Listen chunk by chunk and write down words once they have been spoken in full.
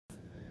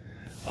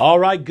All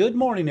right, good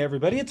morning,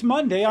 everybody. It's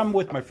Monday. I'm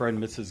with my friend,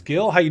 Mrs.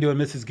 Gill. How you doing,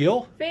 Mrs.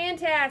 Gill?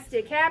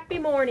 Fantastic. Happy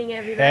morning,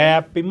 everybody.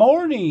 Happy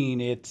morning.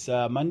 It's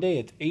Monday.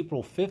 It's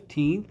April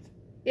 15th.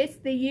 It's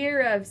the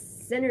year of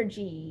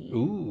synergy.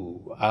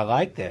 Ooh, I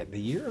like that. The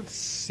year of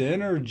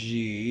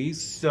synergy.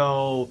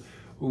 So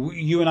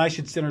you and I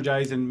should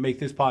synergize and make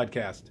this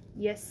podcast.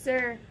 Yes,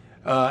 sir.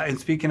 And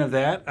speaking of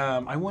that,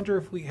 I wonder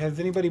if has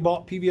anybody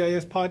bought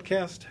PBIS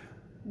podcast?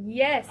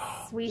 Yes,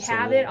 we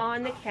have it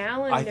on the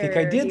calendar. I think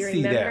I did Do you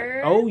see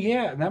remember? that. Oh,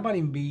 yeah. And that might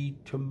even be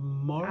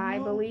tomorrow. I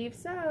believe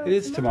so. It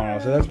is tomorrow,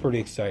 so that's pretty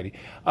exciting.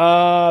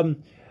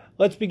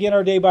 Let's begin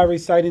our day by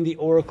reciting the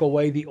Oracle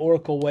Way. The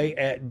Oracle Way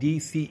at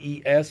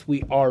DCES.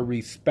 We are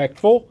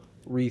respectful,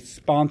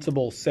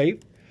 responsible,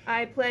 safe.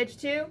 I pledge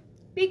to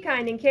be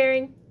kind and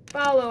caring,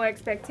 follow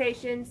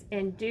expectations,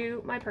 and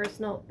do my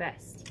personal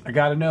best. I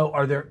got to know,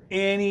 are there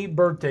any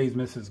birthdays,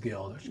 Mrs.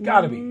 Gill? There's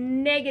got to be.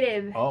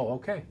 Negative. Oh,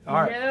 okay. All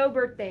right. No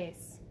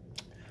birthdays.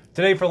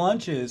 Today for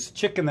lunch is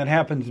chicken that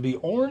happens to be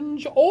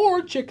orange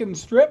or chicken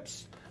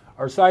strips.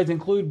 Our sides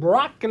include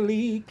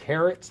broccoli,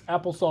 carrots,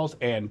 applesauce,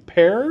 and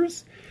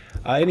pears.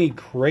 Any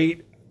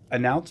great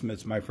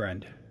announcements, my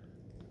friend?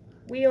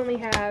 We only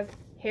have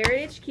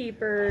Heritage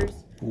Keepers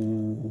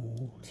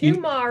Ooh.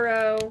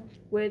 tomorrow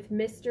with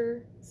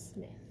Mr.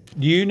 Smith.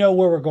 Do you know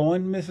where we're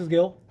going, Mrs.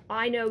 Gill?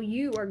 I know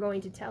you are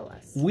going to tell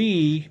us.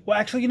 Well,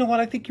 actually, you know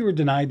what? I think you were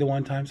denied the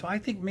one time, so I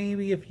think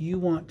maybe if you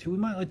want to, we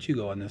might let you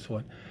go on this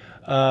one.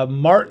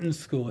 Martin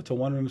School. It's a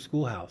one-room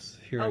schoolhouse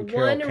here in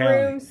Carroll County. A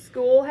one-room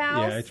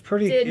schoolhouse? Yeah, it's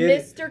pretty... Did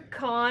Mr.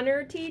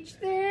 Connor teach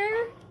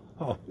there?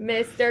 Oh.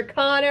 Mr.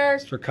 Connor.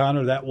 Mr.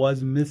 Connor, that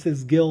was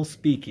Mrs. Gill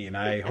speaking.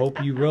 I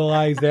hope you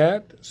realize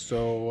that,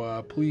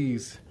 so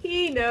please.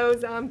 He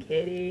knows I'm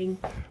kidding.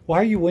 Why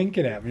are you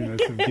winking at me,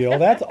 Mrs. Gill?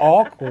 That's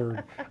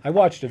awkward. I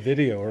watched a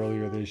video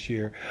earlier this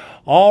year.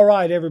 All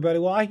right, everybody.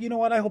 Well, you know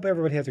what? I hope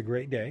everybody has a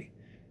great day.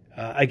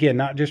 Again,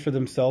 not just for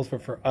themselves,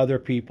 but for other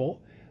people.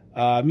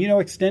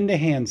 Extend a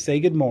hand. Say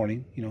good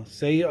morning.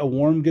 Say a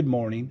warm good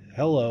morning.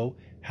 Hello.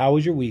 How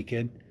was your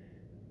weekend?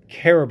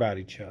 Care about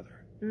each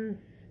other.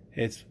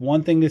 It's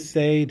one thing to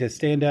say, to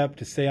stand up,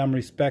 to say I'm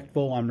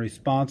respectful, I'm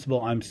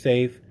responsible, I'm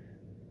safe,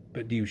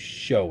 but do you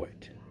show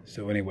it?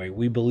 So anyway,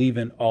 we believe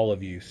in all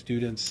of you,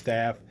 students,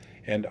 staff,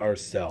 and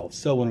ourselves.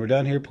 So when we're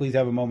done here, please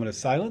have a moment of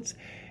silence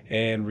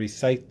and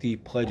recite the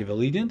Pledge of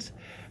Allegiance.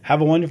 Have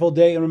a wonderful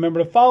day, and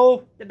remember to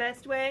follow the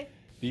best way,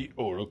 the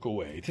Oracle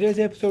Way. Today's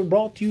episode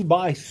brought to you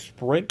by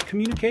Sprint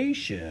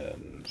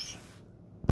Communications.